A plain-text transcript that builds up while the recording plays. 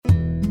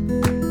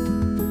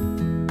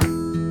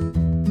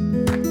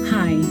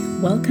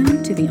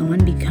Welcome to the On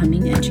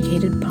Becoming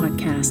Educated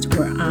podcast,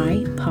 where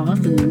I, Pa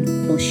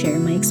Voon, will share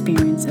my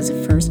experience as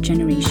a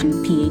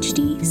first-generation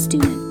PhD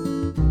student.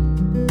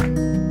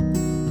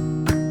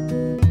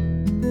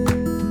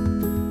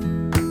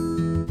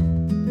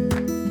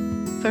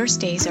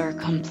 First days are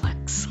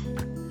complex.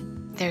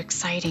 They're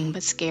exciting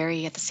but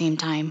scary at the same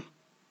time.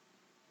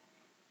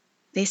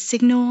 They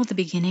signal the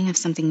beginning of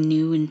something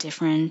new and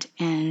different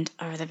and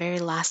are the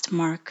very last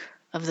mark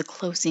of the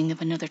closing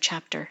of another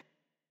chapter.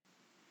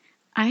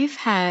 I've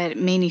had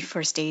many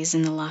first days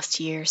in the last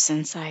year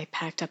since I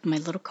packed up my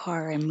little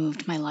car and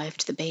moved my life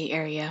to the Bay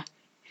Area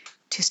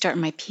to start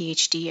my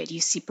PhD at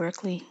UC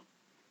Berkeley.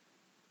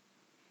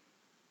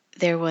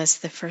 There was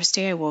the first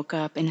day I woke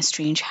up in a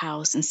strange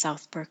house in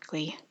South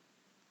Berkeley.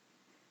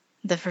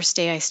 The first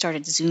day I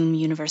started Zoom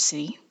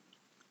University.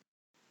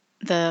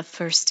 The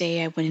first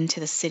day I went into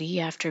the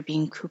city after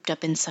being cooped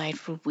up inside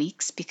for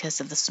weeks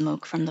because of the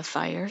smoke from the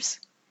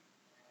fires.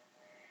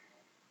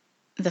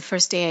 The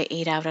first day I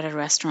ate out at a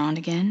restaurant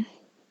again.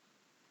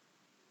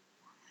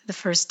 The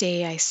first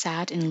day I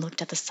sat and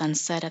looked at the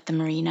sunset at the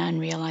marina and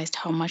realized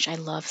how much I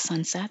love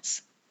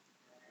sunsets.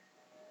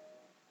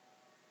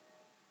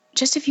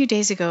 Just a few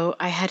days ago,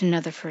 I had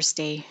another first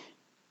day.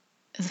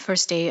 The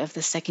first day of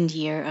the second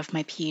year of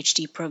my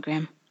PhD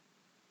program.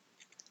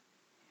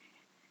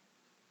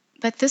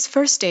 But this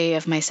first day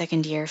of my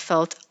second year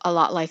felt a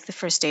lot like the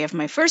first day of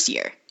my first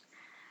year.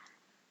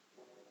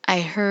 I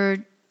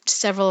heard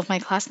several of my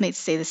classmates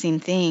say the same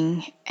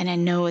thing, and I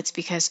know it's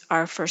because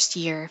our first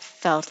year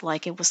felt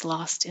like it was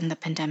lost in the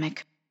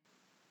pandemic.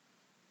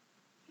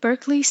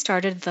 Berkeley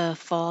started the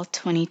fall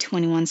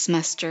 2021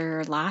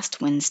 semester last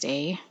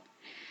Wednesday.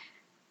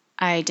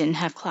 I didn't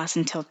have class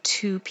until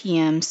 2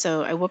 p.m.,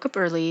 so I woke up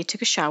early,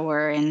 took a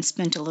shower, and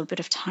spent a little bit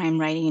of time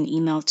writing an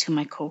email to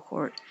my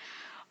cohort,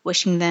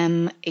 wishing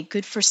them a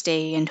good first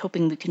day and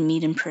hoping we could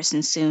meet in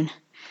person soon.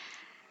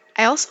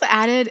 I also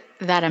added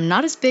that I'm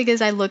not as big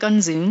as I look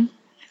on Zoom.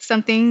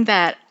 Something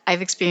that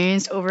I've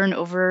experienced over and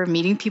over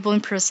meeting people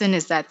in person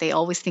is that they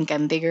always think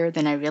I'm bigger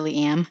than I really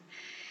am.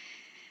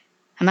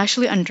 I'm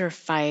actually under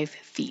 5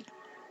 feet.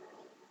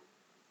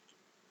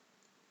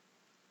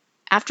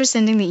 After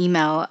sending the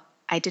email,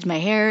 I did my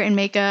hair and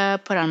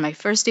makeup, put on my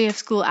first day of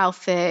school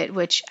outfit,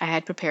 which I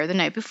had prepared the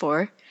night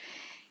before.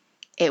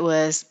 It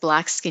was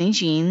black skinny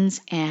jeans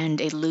and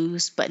a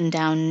loose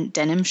button-down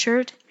denim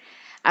shirt.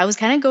 I was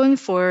kind of going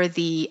for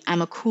the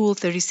I'm a cool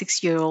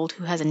 36-year-old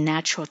who has a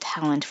natural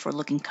talent for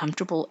looking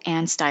comfortable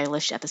and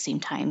stylish at the same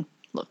time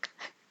look.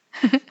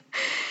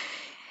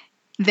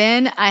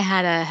 Then I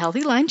had a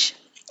healthy lunch.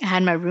 I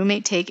had my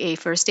roommate take a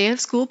first day of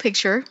school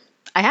picture.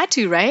 I had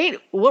to, right?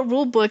 What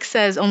rule book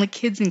says only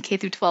kids in K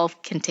through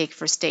 12 can take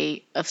first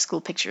day of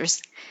school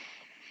pictures?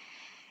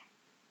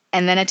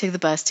 And then I took the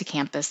bus to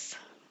campus.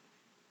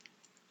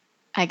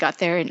 I got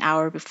there an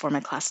hour before my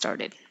class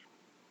started.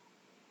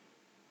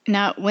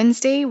 Now,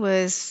 Wednesday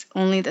was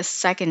only the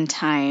second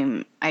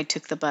time I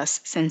took the bus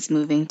since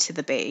moving to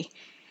the Bay.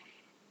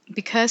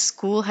 Because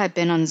school had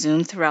been on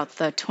Zoom throughout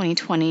the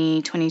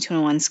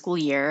 2020-2021 school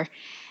year,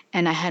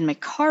 and I had my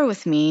car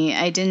with me,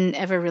 I didn't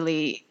ever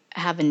really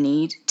have a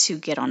need to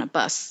get on a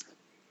bus.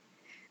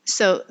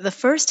 So the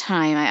first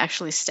time I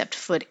actually stepped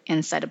foot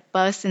inside a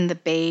bus in the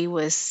Bay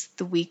was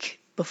the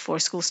week before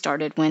school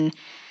started when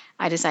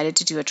I decided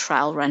to do a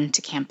trial run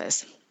to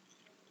campus.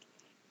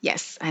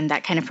 Yes, I'm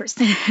that kind of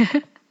person.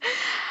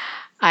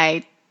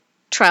 I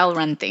trial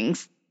run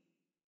things.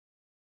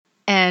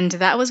 And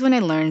that was when I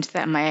learned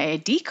that my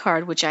ID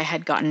card, which I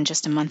had gotten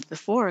just a month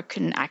before,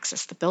 couldn't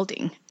access the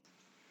building.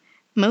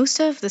 Most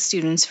of the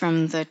students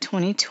from the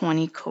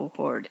 2020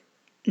 cohort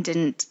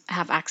didn't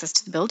have access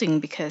to the building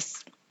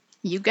because,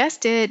 you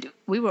guessed it,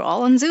 we were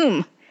all on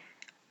Zoom.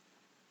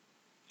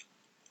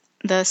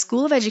 The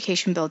School of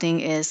Education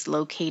building is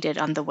located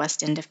on the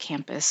west end of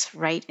campus,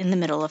 right in the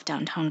middle of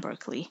downtown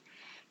Berkeley.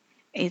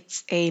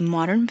 It's a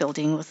modern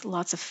building with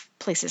lots of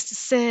places to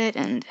sit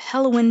and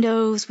hella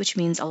windows, which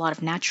means a lot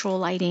of natural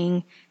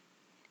lighting.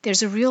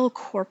 There's a real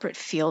corporate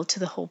feel to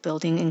the whole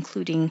building,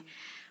 including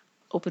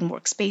open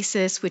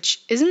workspaces,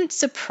 which isn't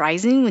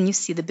surprising when you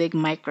see the big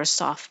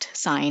Microsoft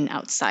sign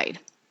outside.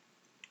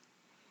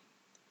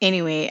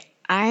 Anyway,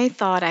 I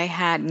thought I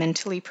had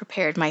mentally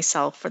prepared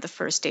myself for the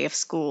first day of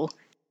school.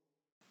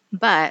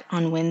 But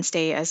on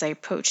Wednesday, as I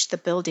approached the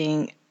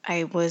building,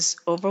 I was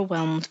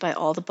overwhelmed by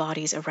all the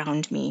bodies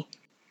around me.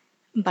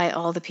 By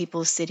all the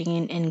people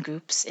sitting in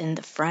groups in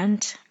the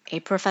front. A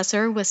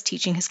professor was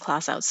teaching his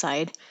class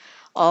outside,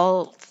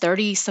 all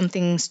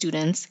 30-something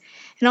students,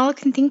 and all I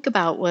can think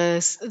about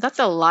was, that's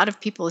a lot of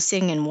people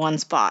sitting in one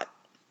spot.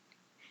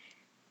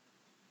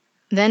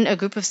 Then a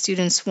group of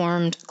students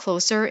swarmed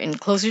closer and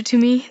closer to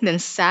me, then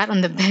sat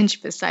on the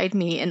bench beside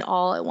me, and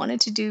all I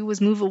wanted to do was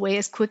move away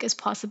as quick as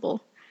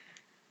possible.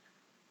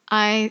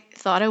 I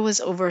thought I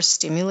was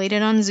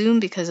overstimulated on Zoom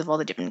because of all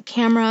the different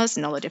cameras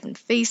and all the different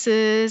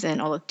faces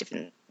and all the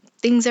different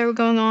things that were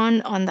going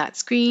on that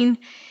screen.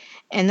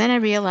 And then I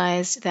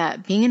realized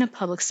that being in a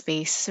public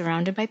space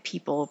surrounded by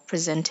people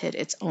presented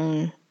its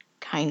own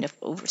kind of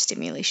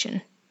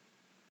overstimulation.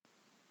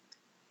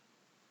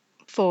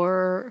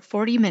 For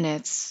 40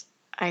 minutes,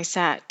 I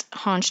sat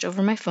hunched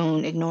over my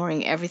phone,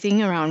 ignoring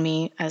everything around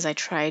me as I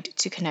tried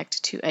to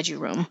connect to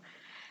EduRoam,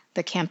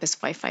 the campus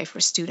Wi Fi for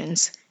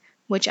students,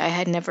 which I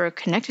had never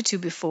connected to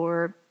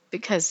before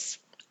because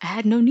I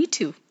had no need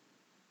to.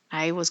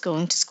 I was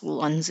going to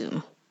school on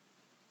Zoom.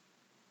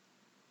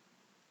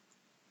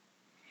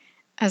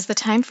 As the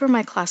time for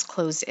my class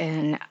closed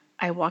in,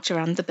 I walked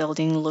around the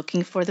building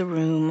looking for the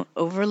room,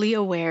 overly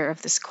aware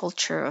of this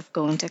culture of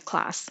going to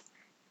class,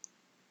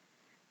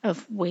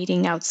 of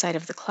waiting outside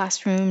of the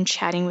classroom,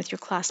 chatting with your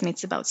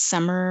classmates about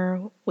summer,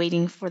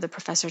 waiting for the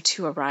professor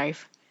to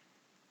arrive.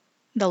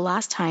 The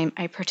last time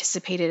I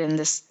participated in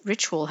this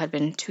ritual had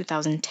been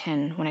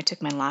 2010 when I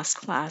took my last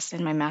class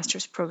in my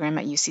master's program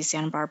at UC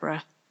Santa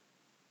Barbara.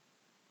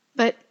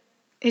 But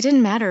it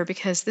didn't matter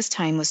because this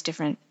time was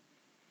different.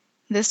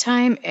 This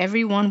time,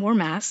 everyone wore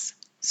masks,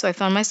 so I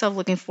found myself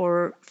looking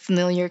for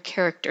familiar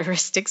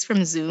characteristics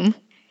from Zoom: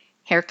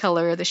 hair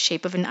color, the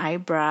shape of an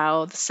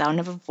eyebrow, the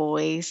sound of a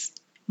voice,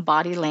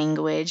 body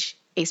language,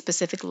 a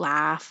specific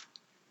laugh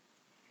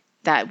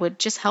that would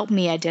just help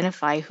me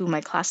identify who my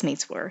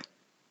classmates were.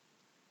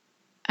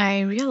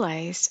 I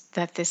realized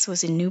that this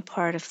was a new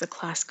part of the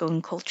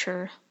class-going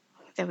culture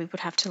that we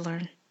would have to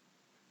learn.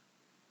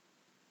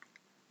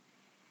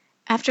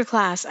 After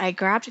class, I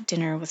grabbed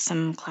dinner with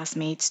some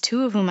classmates,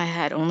 two of whom I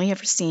had only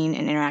ever seen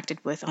and interacted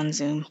with on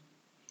Zoom.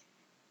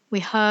 We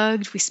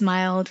hugged, we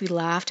smiled, we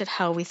laughed at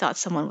how we thought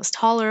someone was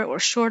taller or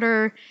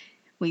shorter.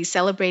 We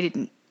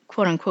celebrated,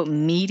 quote unquote,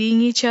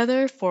 meeting each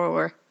other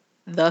for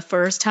the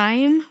first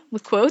time,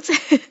 with quotes.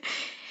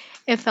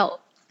 It felt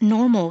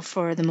normal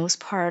for the most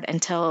part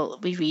until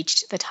we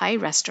reached the Thai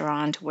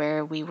restaurant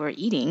where we were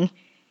eating,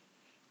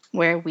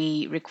 where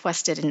we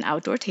requested an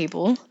outdoor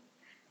table,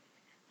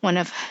 one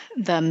of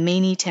the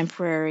many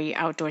temporary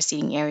outdoor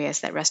seating areas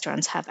that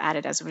restaurants have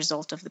added as a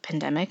result of the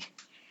pandemic,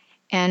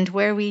 and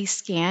where we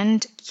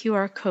scanned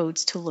QR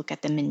codes to look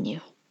at the menu.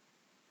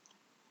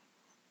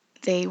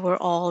 They were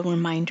all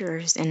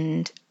reminders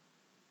and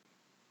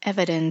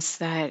evidence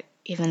that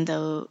even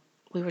though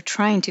we were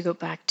trying to go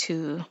back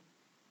to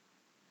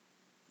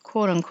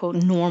quote unquote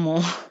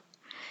normal,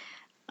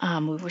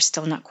 we were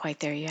still not quite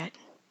there yet.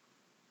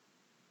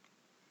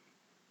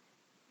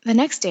 The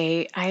next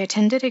day, I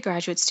attended a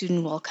graduate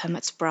student welcome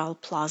at Sproul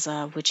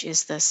Plaza, which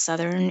is the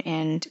southern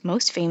and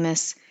most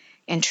famous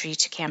entry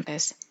to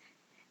campus.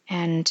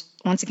 And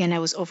once again, I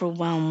was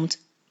overwhelmed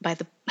by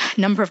the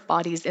number of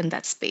bodies in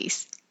that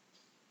space.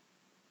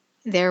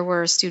 There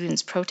were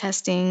students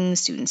protesting,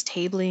 students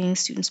tabling,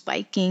 students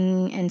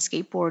biking and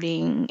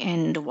skateboarding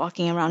and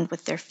walking around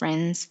with their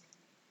friends.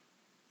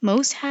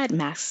 Most had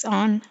masks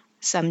on,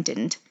 some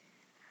didn't.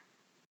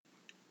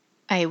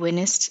 I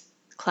witnessed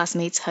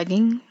classmates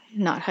hugging,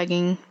 not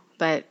hugging,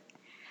 but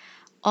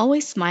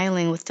always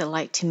smiling with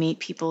delight to meet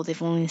people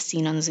they've only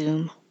seen on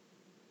Zoom.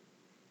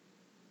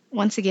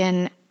 Once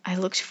again, I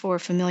looked for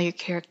familiar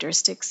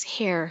characteristics: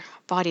 hair,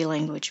 body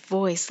language,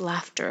 voice,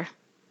 laughter.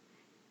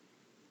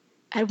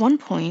 At one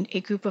point,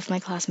 a group of my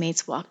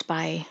classmates walked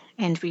by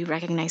and we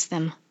recognized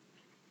them.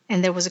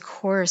 And there was a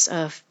chorus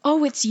of,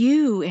 "Oh, it's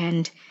you,"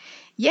 and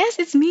 "Yes,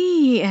 it's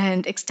me,"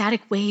 and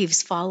ecstatic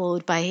waves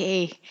followed by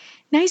a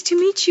 "Nice to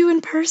meet you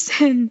in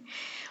person."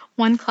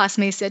 One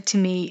classmate said to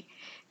me,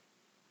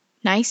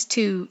 "Nice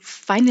to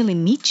finally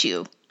meet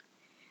you,"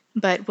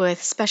 but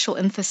with special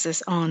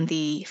emphasis on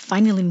the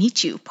 "finally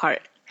meet you"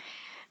 part,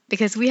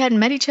 because we had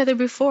met each other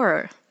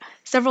before,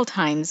 several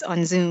times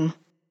on Zoom.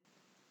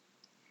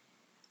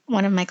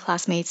 One of my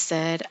classmates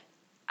said,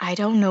 "I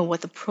don't know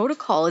what the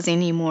protocol is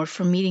anymore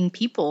for meeting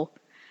people,"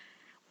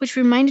 which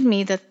reminded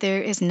me that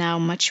there is now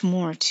much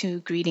more to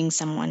greeting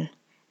someone.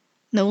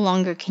 No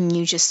longer can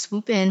you just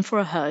swoop in for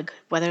a hug,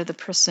 whether the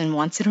person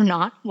wants it or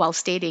not, while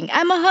stating,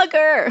 "I'm a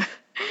hugger."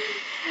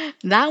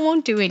 That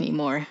won't do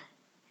anymore.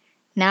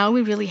 Now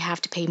we really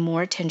have to pay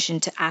more attention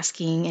to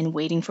asking and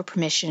waiting for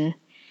permission,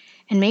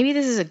 and maybe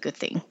this is a good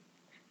thing.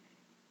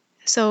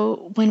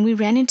 So when we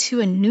ran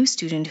into a new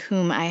student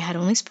whom I had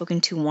only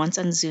spoken to once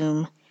on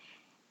Zoom,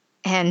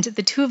 and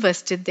the two of us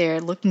stood there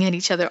looking at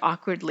each other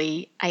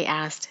awkwardly, I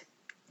asked,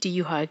 "Do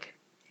you hug?"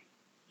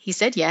 He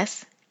said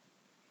yes.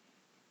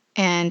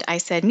 And I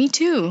said, "Me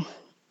too."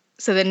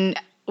 So then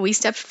we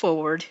stepped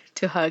forward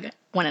to hug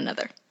one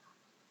another.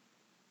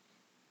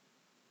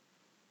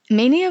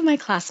 Many of my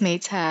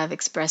classmates have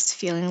expressed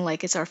feeling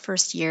like it's our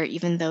first year,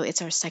 even though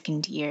it's our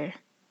second year.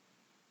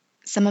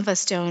 Some of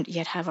us don't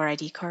yet have our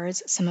ID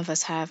cards. Some of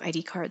us have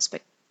ID cards,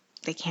 but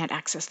they can't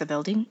access the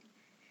building,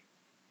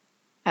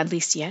 at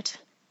least yet.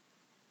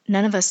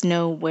 None of us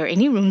know where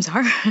any rooms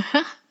are.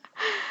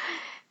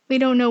 We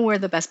don't know where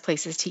the best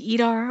places to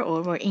eat are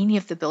or where any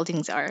of the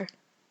buildings are.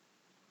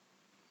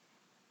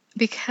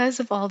 Because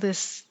of all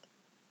this,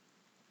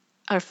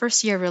 our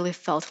first year really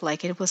felt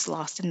like it was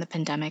lost in the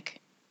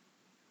pandemic,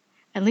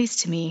 at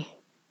least to me.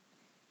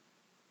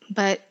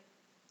 But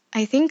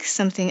I think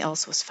something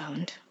else was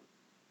found.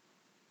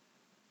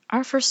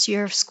 Our first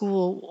year of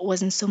school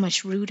wasn't so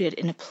much rooted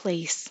in a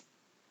place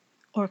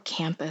or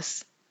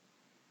campus.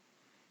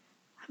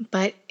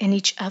 but in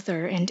each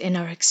other and in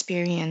our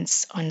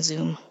experience on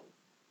Zoom.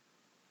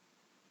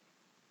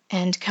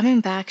 And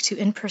coming back to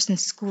in-person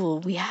school,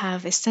 we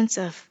have a sense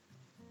of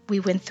we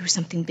went through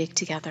something big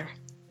together.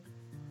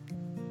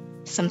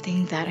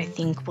 Something that I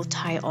think will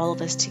tie all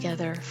of us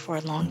together for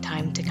a long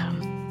time to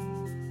come.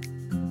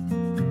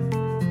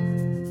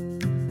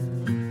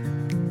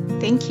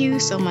 Thank you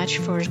so much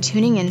for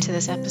tuning into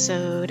this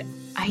episode.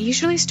 I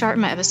usually start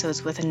my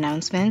episodes with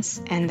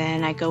announcements and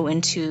then I go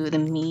into the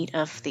meat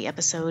of the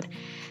episode.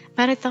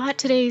 But I thought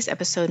today's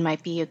episode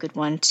might be a good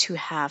one to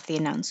have the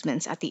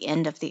announcements at the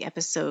end of the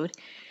episode,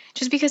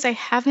 just because I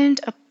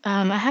haven't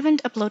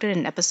uploaded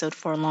an episode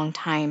for a long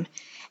time,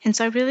 and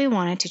so I really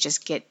wanted to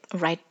just get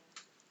right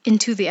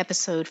into the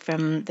episode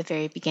from the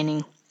very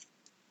beginning.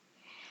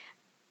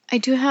 I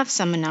do have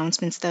some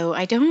announcements, though.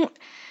 I didn't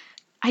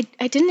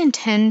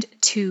intend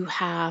to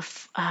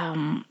have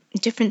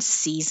different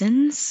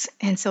seasons,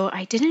 and so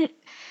I didn't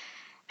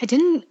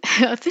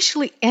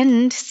officially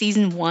end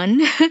season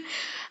 1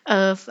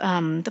 of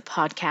the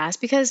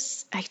podcast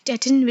because I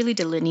didn't really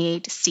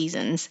delineate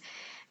seasons.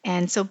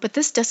 And so, but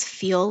this does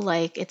feel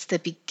like it's the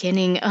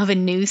beginning of a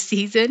new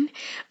season,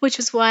 which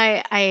is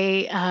why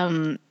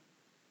I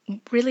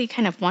really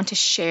kind of want to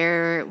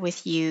share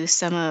with you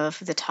some of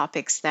the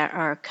topics that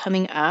are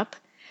coming up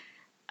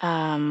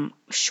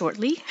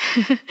shortly,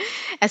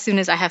 as soon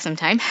as I have some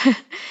time.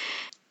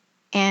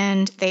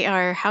 And they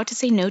are how to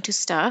say no to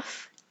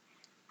stuff,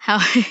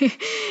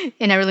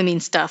 and I really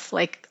mean stuff,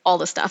 like all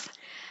the stuff,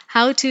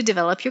 how to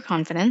develop your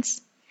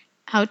confidence,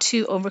 how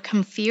to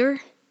overcome fear,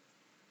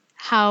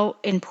 how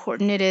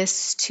important it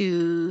is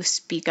to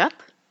speak up,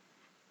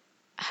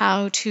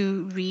 how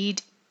to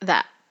read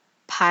that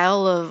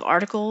pile of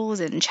articles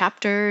and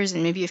chapters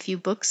and maybe a few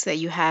books that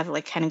you have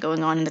like kind of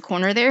going on in the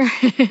corner there,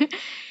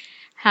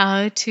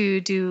 how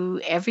to do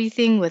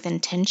everything with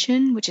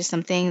intention, which is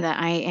something that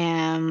I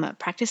am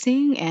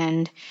practicing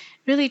and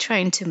really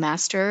trying to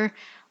master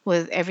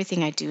with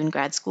everything I do in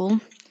grad school.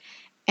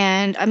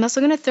 And I'm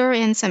also going to throw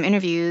in some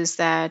interviews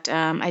that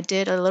I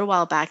did a little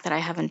while back that I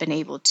haven't been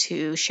able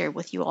to share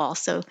with you all.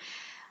 So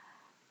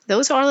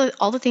those are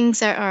all the things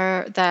that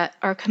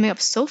are coming up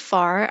so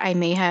far. I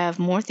may have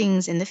more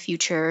things in the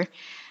future,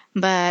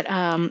 but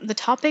the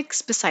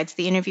topics besides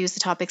the interviews,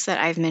 the topics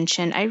that I've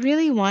mentioned, I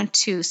really want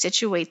to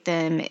situate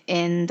them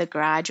in the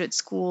graduate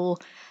school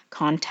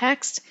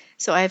context.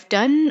 So I've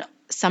done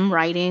some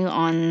writing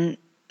on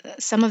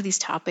some of these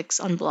topics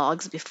on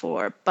blogs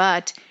before,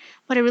 but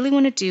what I really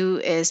want to do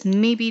is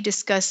maybe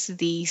discuss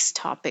these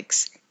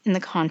topics in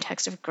the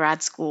context of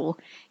grad school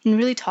and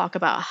really talk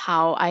about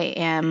how I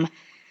am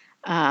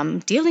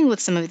dealing with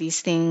some of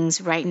these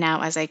things right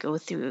now as I go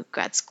through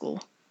grad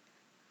school.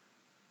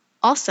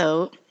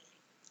 Also,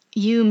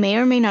 you may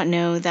or may not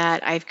know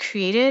that I've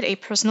created a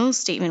personal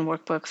statement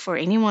workbook for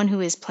anyone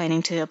who is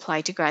planning to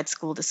apply to grad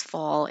school this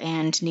fall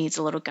and needs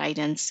a little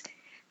guidance.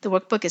 The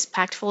workbook is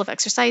packed full of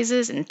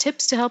exercises and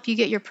tips to help you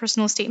get your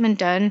personal statement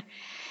done.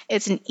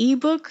 It's an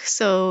ebook,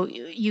 so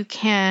you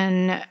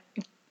can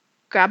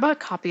grab a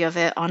copy of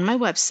it on my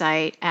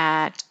website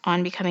at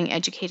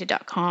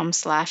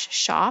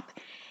onbecomingeducated.com/shop.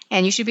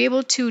 And you should be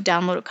able to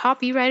download a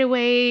copy right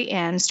away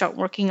and start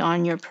working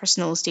on your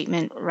personal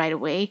statement right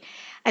away.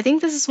 I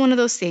think this is one of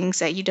those things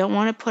that you don't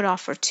want to put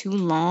off for too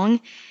long.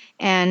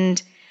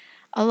 And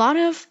a lot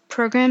of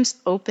programs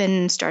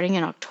open starting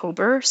in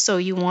October, so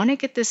you want to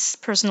get this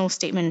personal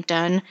statement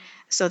done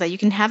so that you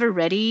can have it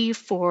ready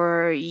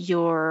for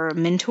your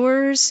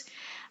mentors,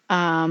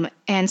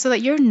 and so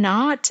that you're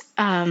not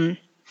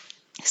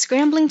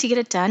scrambling to get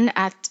it done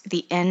at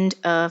the end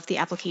of the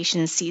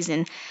application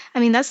season.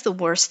 I mean, that's the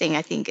worst thing,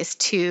 I think, is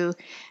to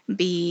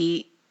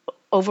be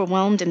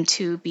overwhelmed and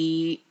to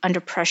be under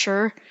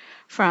pressure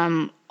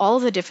from all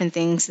the different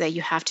things that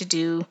you have to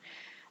do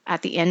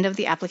at the end of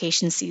the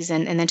application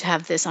season, and then to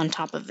have this on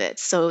top of it.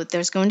 So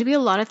there's going to be a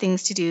lot of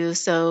things to do.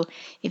 So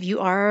if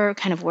you are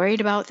kind of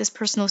worried about this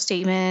personal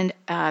statement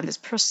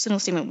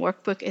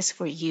workbook is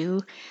for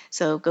you.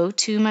 So go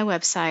to my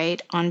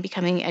website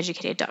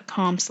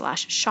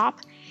onbecomingeducated.com/shop,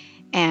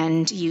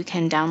 and you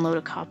can download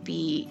a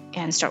copy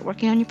and start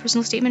working on your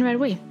personal statement right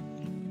away.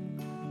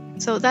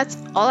 So that's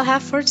all I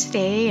have for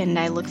today, and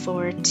I look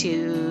forward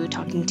to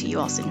talking to you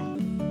all soon.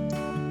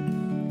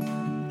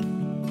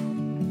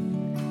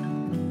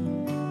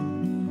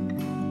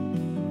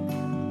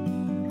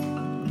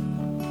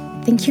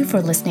 Thank you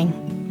for listening.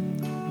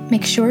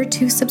 Make sure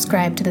to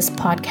subscribe to this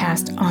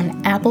podcast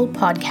on Apple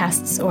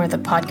Podcasts or the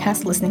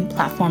podcast listening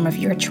platform of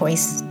your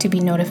choice to be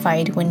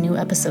notified when new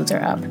episodes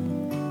are up.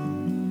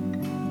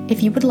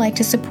 If you would like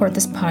to support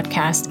this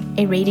podcast,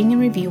 a rating and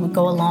review would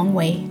go a long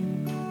way.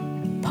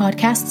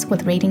 Podcasts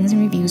with ratings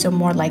and reviews are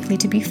more likely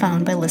to be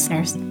found by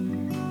listeners.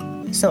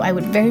 So I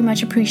would very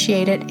much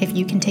appreciate it if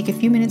you can take a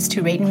few minutes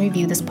to rate and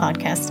review this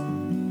podcast.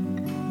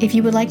 If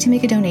you would like to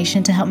make a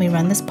donation to help me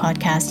run this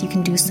podcast, you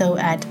can do so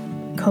at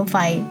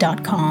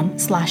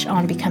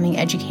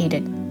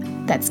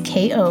ko-fi.com/onbecomingeducated. That's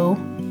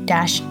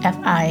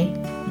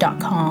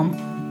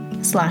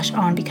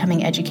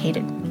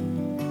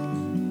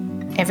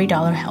ko-fi.com/onbecomingeducated. Every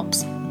dollar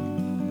helps.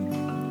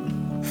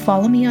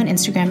 Follow me on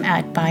Instagram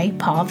at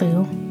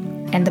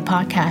bypavu and the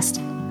podcast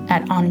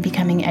at On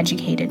Becoming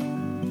Educated.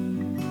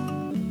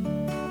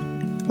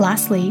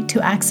 Lastly,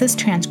 to access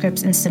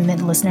transcripts and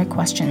submit listener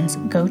questions,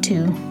 go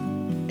to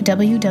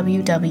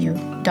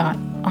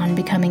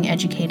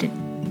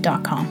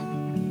www.onbecomingeducated.com.